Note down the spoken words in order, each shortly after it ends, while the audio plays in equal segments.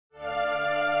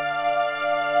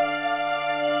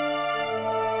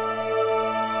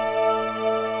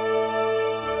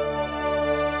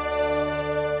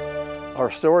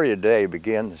Our story today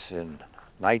begins in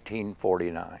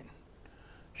 1949,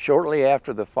 shortly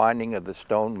after the finding of the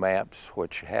stone maps,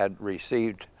 which had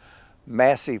received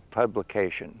massive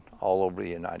publication all over the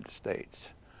United States.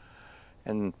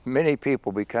 And many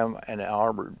people become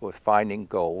enamored with finding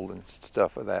gold and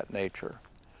stuff of that nature.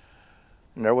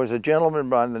 And there was a gentleman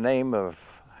by the name of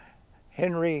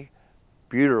Henry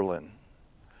Bruderlin.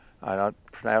 I'm not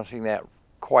pronouncing that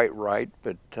quite right,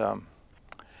 but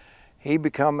he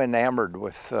became enamored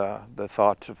with the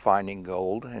thoughts of finding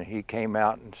gold, and he came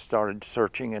out and started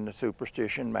searching in the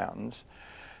Superstition Mountains.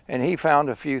 And he found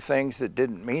a few things that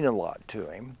didn't mean a lot to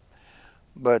him,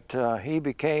 but he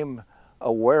became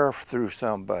aware through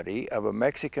somebody of a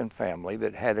Mexican family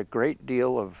that had a great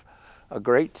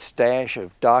stash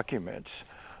of documents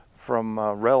from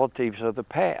relatives of the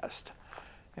past.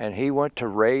 And he went to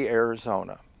Ray,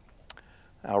 Arizona.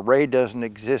 Now Ray doesn't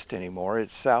exist anymore.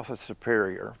 It's south of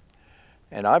Superior.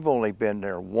 And I've only been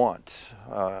there once.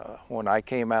 When I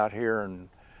came out here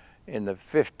in the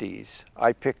 50s,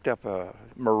 I picked up a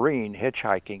Marine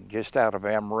hitchhiking just out of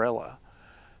Amarillo.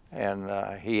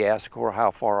 And he asked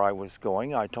how far I was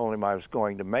going. I told him I was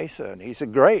going to Mesa, and he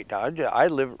said, great, I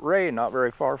live at Ray, not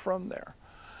very far from there.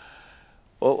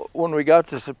 Well, when we got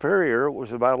to Superior, it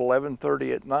was about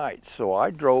 11:30 at night, so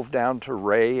I drove down to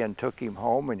Ray and took him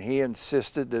home, and he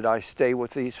insisted that I stay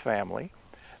with this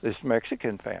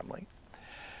Mexican family.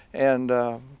 And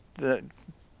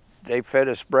they fed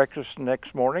us breakfast the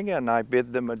next morning, and I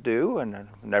bid them adieu and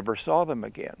never saw them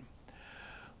again.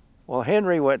 Well,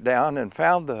 Henry went down and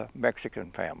found the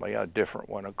Mexican family, a different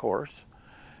one, of course,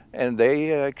 and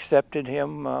they accepted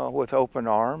him with open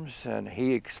arms, and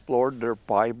he explored their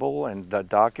Bible and the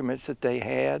documents that they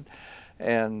had,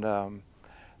 and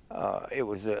it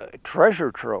was a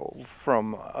treasure trove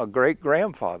from a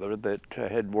great-grandfather that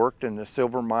had worked in the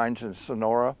silver mines in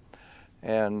Sonora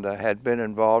and had been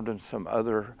involved in some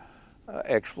other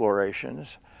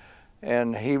explorations.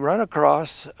 And he ran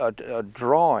across a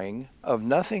drawing of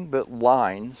nothing but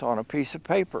lines on a piece of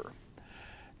paper.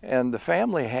 And the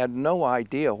family had no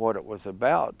idea what it was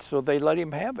about, so they let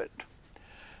him have it.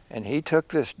 And he took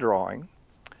this drawing,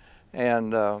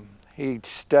 and he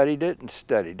studied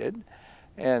it,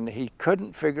 and he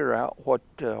couldn't figure out what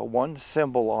one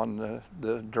symbol on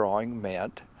the drawing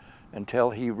meant until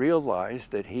he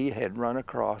realized that he had run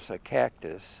across a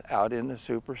cactus out in the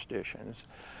Superstitions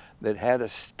that had a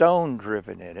stone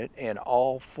driven in it in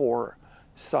all four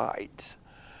sides.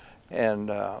 And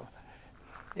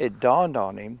it dawned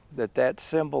on him that that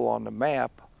symbol on the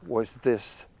map was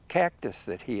this cactus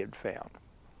that he had found.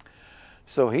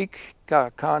 So he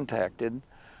contacted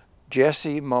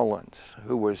Jesse Mullins,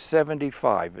 who was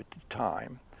 75 at the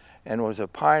time and was a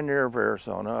pioneer of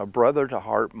Arizona, a brother to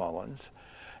Hart Mullins.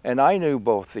 And I knew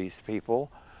both these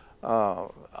people.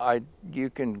 You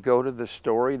can go to the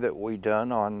story that we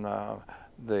done on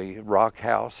the rock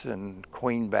house in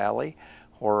Queen Valley,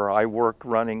 where I worked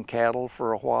running cattle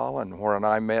for a while, and when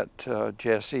I met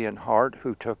Jesse and Hart,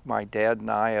 who took my dad and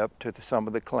I up to some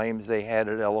of the claims they had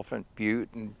at Elephant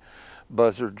Butte and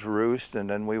Buzzard's Roost,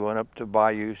 and then we went up to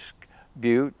Bayou's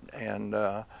Butte, and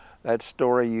that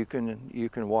story you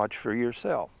can watch for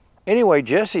yourself. Anyway,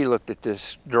 Jesse looked at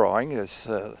this drawing,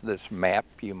 this map,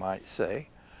 you might say,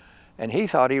 and he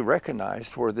thought he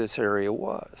recognized where this area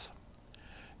was.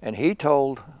 And he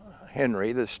told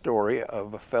Henry the story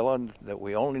of a fellow that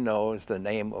we only know as the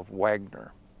name of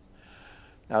Wagner.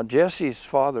 Now, Jesse's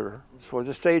father was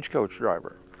a stagecoach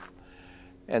driver,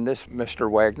 and this Mr.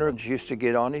 Wagner used to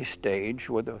get on his stage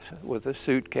with a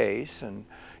suitcase, and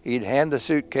he'd hand the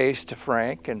suitcase to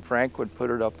Frank, and Frank would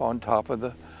put it up on top of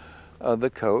the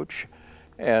coach,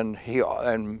 and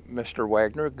Mr.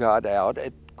 Wagner got out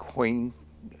at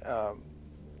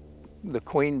the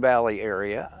Queen Valley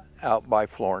area out by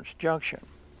Florence Junction.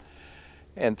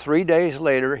 And 3 days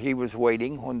later, he was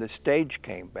waiting when the stage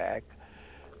came back,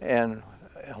 and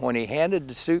when he handed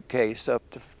the suitcase up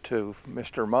to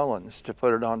Mr. Mullins to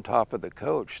put it on top of the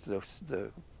coach,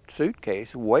 the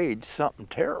suitcase weighed something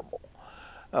terrible,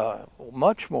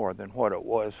 much more than what it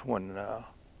was when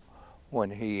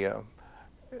he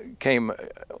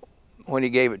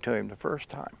gave it to him the first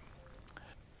time.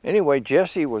 Anyway,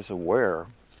 Jesse was aware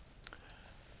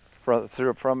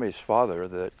from his father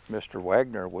that Mr.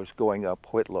 Wagner was going up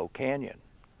Whitlow Canyon,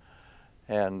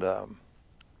 and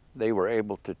they were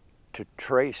able to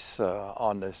trace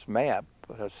on this map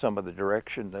some of the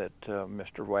direction that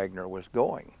Mr. Wagner was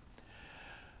going.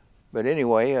 But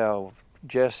anyway,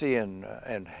 Jesse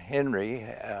and Henry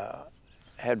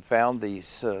had found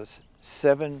these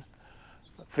 7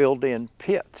 filled-in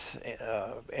pits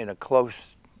in a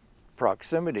close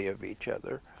proximity of each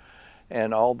other,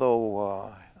 And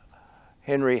although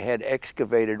Henry had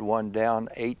excavated one down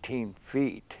 18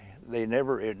 feet, it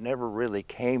never really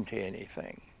came to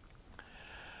anything.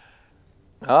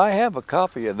 Now, I have a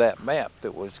copy of that map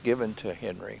that was given to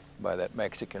Henry by that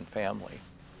Mexican family.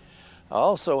 I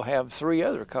also have 3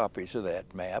 other copies of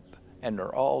that map, and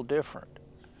they're all different.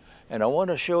 And I want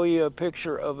to show you a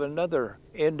picture of another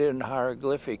Indian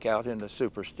hieroglyphic out in the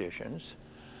Superstitions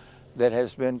that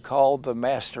has been called the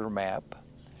Master Map,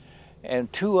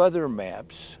 and 2 other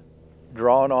maps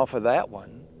drawn off of that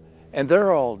one, and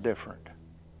they're all different.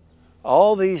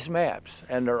 All these maps,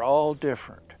 and they're all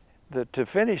different. To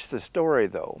finish the story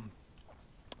though,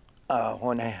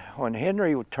 when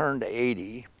Henry turned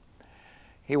 80,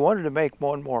 he wanted to make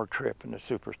one more trip in the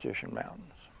Superstition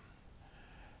Mountains.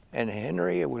 And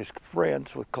Henry was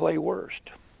friends with Clay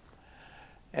Wurst.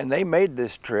 And they made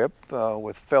this trip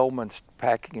with Feldman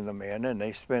packing them in, and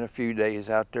they spent a few days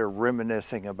out there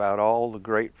reminiscing about all the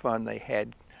great fun they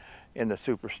had in the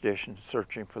Superstition,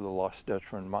 searching for the Lost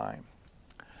Dutchman mine.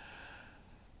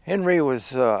 Henry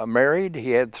was married.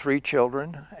 He had 3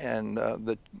 children,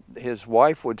 and his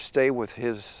wife would stay with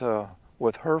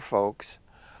her folks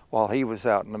while he was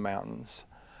out in the mountains.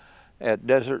 At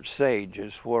Desert Sage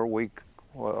is where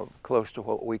close to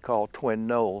what we call Twin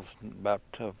Knolls, about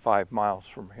 5 miles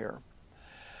from here.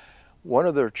 One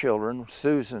of their children,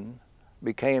 Susan,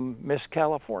 became Miss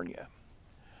California.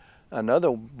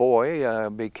 Another boy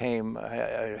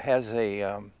has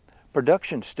a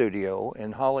production studio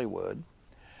in Hollywood.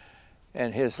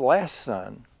 And his last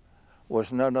son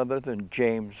was none other than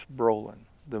James Brolin,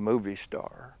 the movie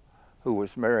star, who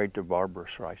was married to Barbara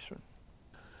Streisand.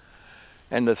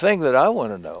 And the thing that I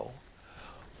want to know,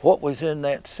 what was in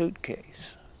that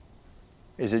suitcase?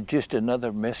 Is it just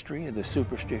another mystery of the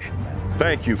Superstition Mountains?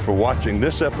 Thank you for watching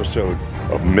this episode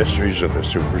of Mysteries of the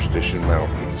Superstition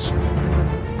Mountains.